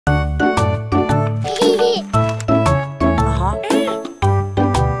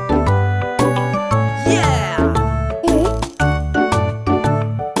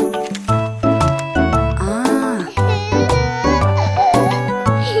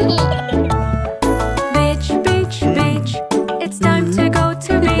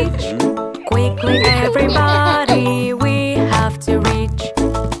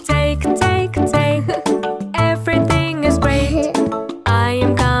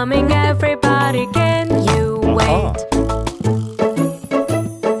can you wait?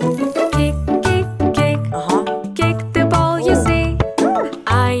 Kick, kick, kick. Kick the ball you see.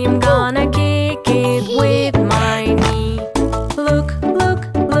 I am gonna kick it with my knee. Look, look,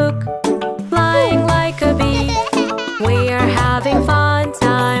 look, flying like a bee. We are having fun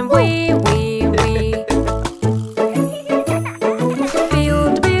time, we.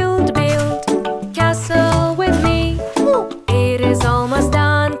 Build, build, build, castle with me. It is almost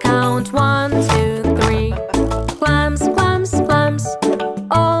done, count 1, 2, 3. Clams, clams, clams,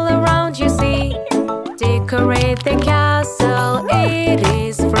 all around you see. Decorate the castle, it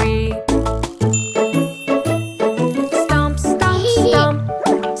is free. Stomp, stomp,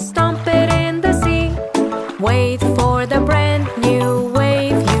 stomp, stomp it in the sea. Wait for the brand new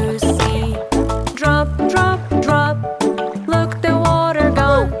wave you see. Drop, drop, drop, look the water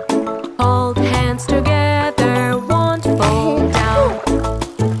gone. Hold hands together, won't fall down.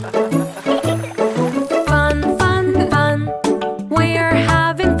 Fun, fun, fun, we are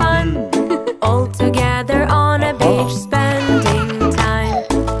having fun. All together on a beach, spending time.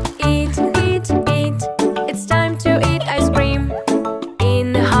 Eat, eat, eat, it's time to eat ice cream.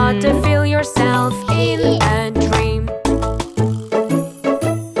 In the hot to feel yourself in a dream.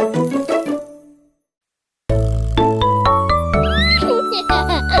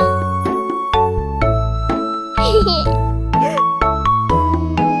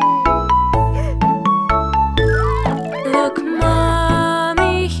 Look,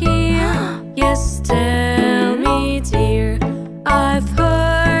 mommy here. Yes, tell me, dear. I've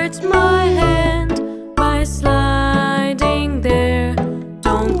hurt my hand by sliding there.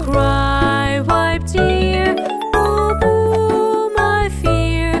 Don't cry, wipe tear. Boo, boo, my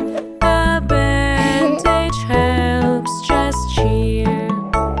fear. A bandage helps, just cheer.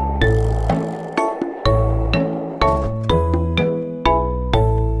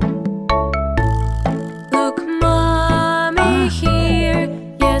 Look, mommy here.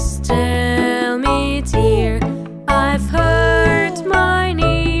 Yes, tell me, dear. I've hurt my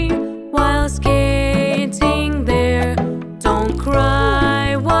knee while skating there. Don't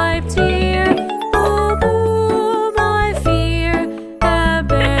cry, wipe tear. Boo, boo, my fear. A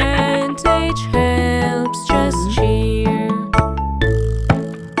bandage helps, just cheer.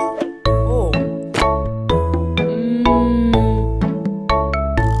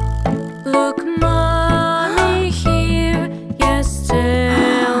 Look, mommy here. Yes,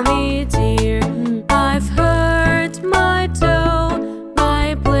 tell me, dear. I've hurt my toe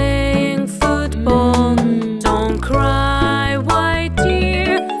by playing football. Don't cry, white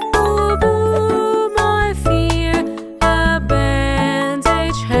dear. Boo, boo, my fear. A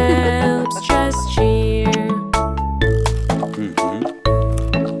bandage helps, just cheer.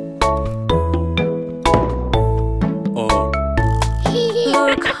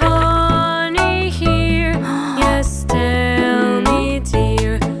 Look, honey here. Yes, tell me,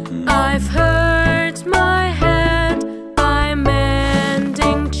 dear. I've hurt my hand by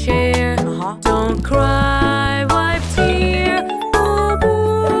mending chair. Don't cry, wipe tear. Boo,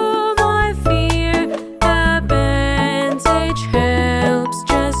 boo, my fear. A bandage helps,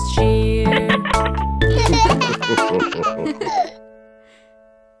 just cheer.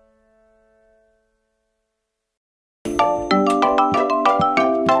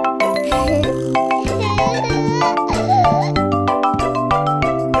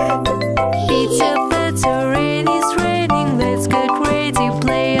 Pizza better, rain is raining. Let's get ready,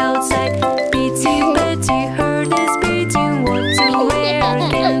 play outside. Betty, Betty, heard is beating. What to wear,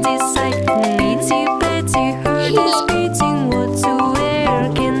 can decide. Betty, Betty, heard is beating. What to wear,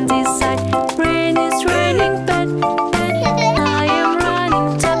 can decide. Rain is raining, bet, bet. I am running,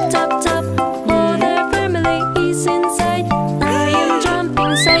 tap, tap, tap. All the family is inside. I am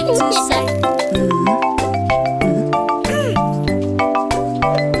jumping side to side.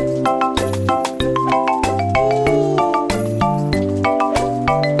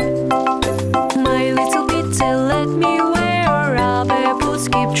 My little Betty, let me wear rubber boots,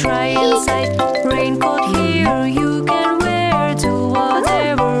 keep trying inside. Raincoat here, you can wear to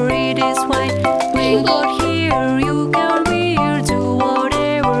whatever it is white. Raincoat here, you can wear to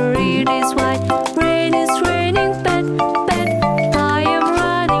whatever it is white. Rain is raining, bet, bet. I am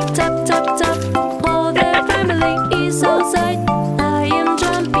running, tap, tap, tap. All the family is outside. I am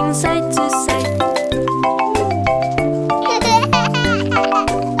jumping side to side.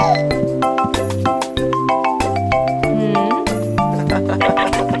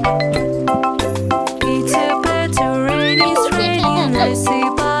 Peter, Peter, rain is raining. I see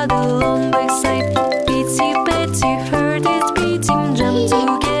puddle on backside. Pitsy, Petty, heard it beating. Jump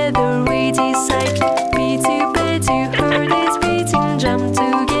together, we decide. Pitsy, Petty, heard it beating. Jump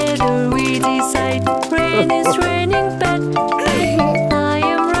together, we decide.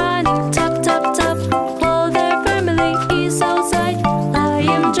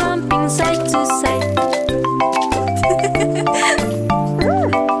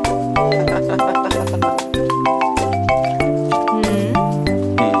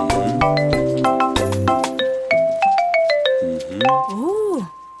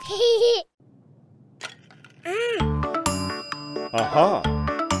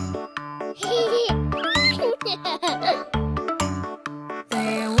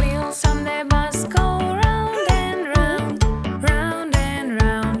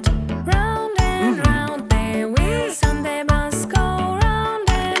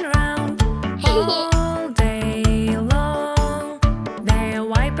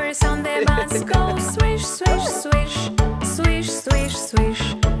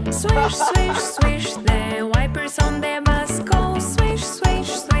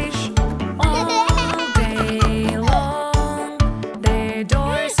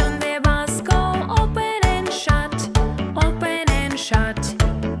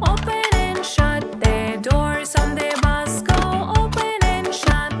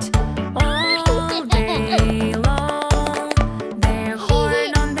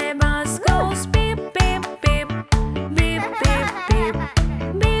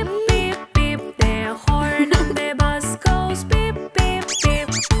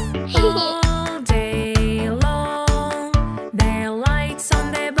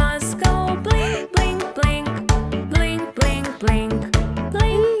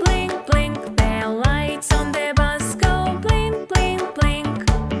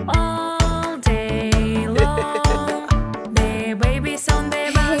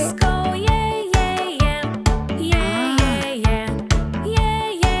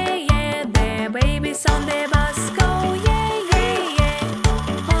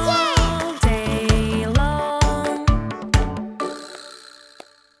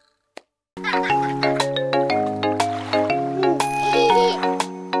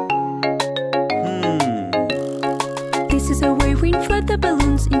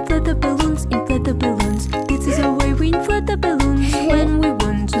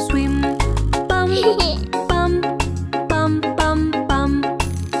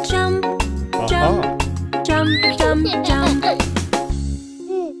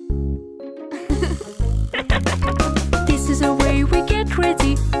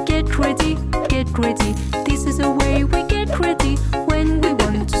 ready, get ready, get ready. This is the way we get ready when we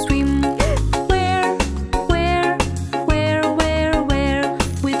want to swim. Where?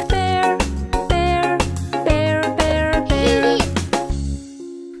 With bear, bear, bear, bear, bear.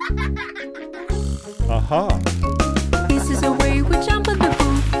 Aha! This is the way we jump in the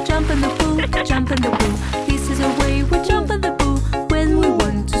pool, jump in the pool, jump in the pool. This is the way we jump in the pool when we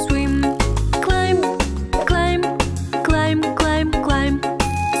want to swim. Climb, climb, climb, climb, climb.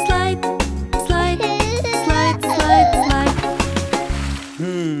 Slide, slide, slide, slide, slide.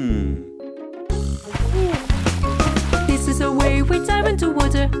 This is the way we dive into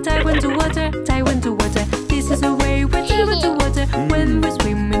water, dive into water, dive into water. This is the way we dive into water when we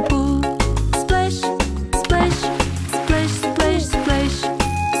swim in pool. Splash, splash, splash, splash, splash.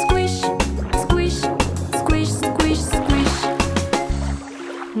 Squish, squish, squish, squish, squish.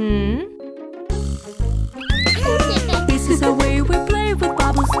 This is the way we play with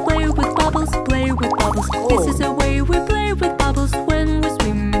bubbles, play with bubbles, play with bubbles. This is the way we play with bubbles when we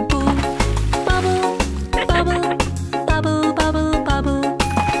swim in pool. Bubble, bubble, bubble, bubble, bubble.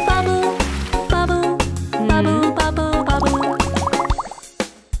 Bubble, bubble, bubble, bubble, bubble.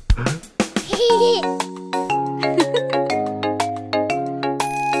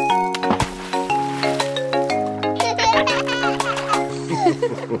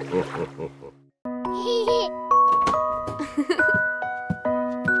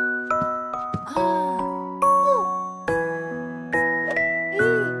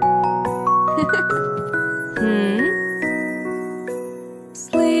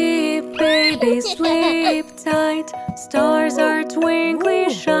 Sleep, baby, sleep tight. Stars are twinkling,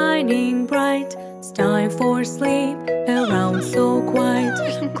 shining bright. It's time for sleep, around so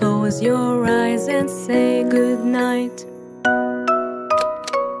quiet. Close your eyes and say good night.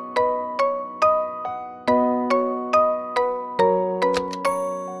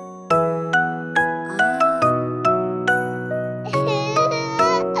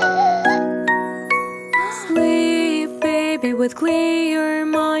 Sleep, baby, with clear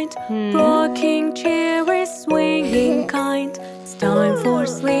mind. Rocking chair is swinging kind. It's time for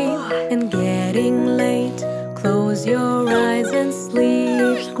sleep and getting late. Close your eyes and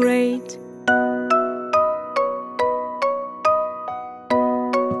sleep great.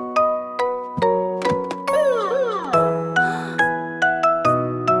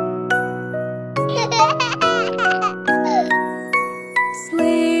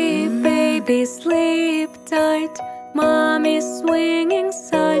 Sleep, baby, sleep tight. Mommy's swinging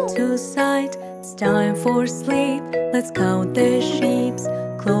side to side. It's time for sleep. Let's count the sheeps.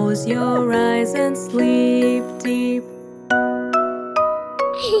 Close your eyes and sleep deep.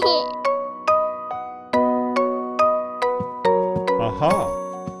 Aha!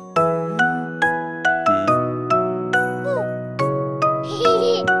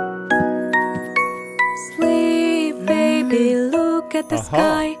 Sleep, baby, look at the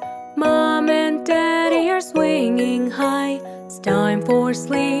sky. Mom and Daddy are swinging high. It's time for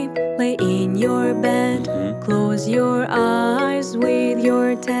sleep. Lay in your bed. Close your eyes with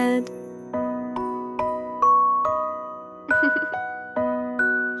your Ted.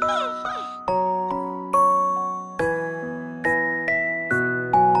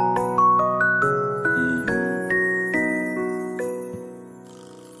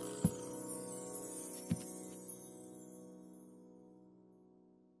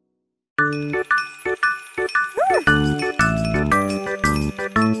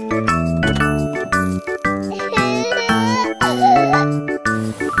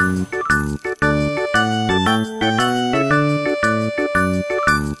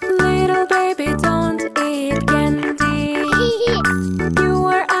 Little baby, don't eat candy. You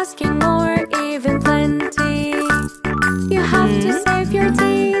are asking more, even plenty. You have to save your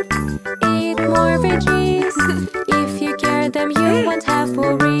teeth. Eat more veggies. If you care them, you won't have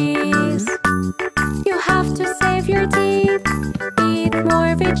worries. You have to save your teeth. Eat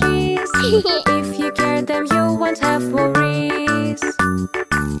more veggies. If you care them, you won't have worries.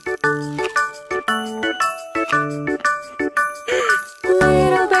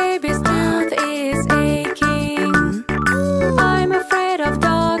 Little baby's mouth is aching. I'm afraid of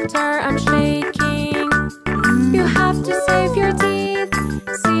doctor, I'm shaking. You have to save your teeth.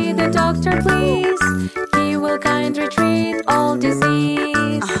 See the doctor, please. He will kindly treat all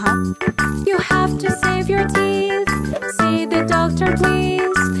disease. You have to save your teeth. See the doctor,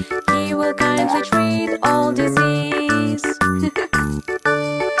 please. He will kindly treat all disease.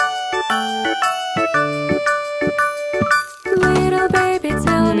 Little baby,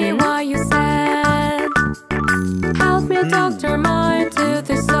 tell me why you sad. Help me, doctor, my tooth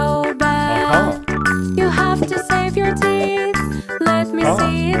is so bad. You have to save your teeth. Let me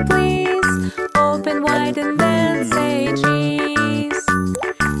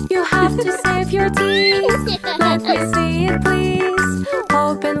see it, please?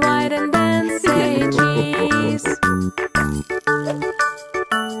 Open wide and then say cheese.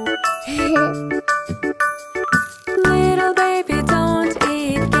 Little baby, don't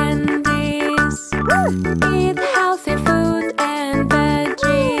eat candies. Eat healthy food and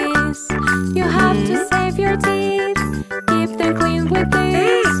veggies. You have to save your teeth. Keep them clean with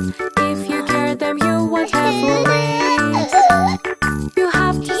these.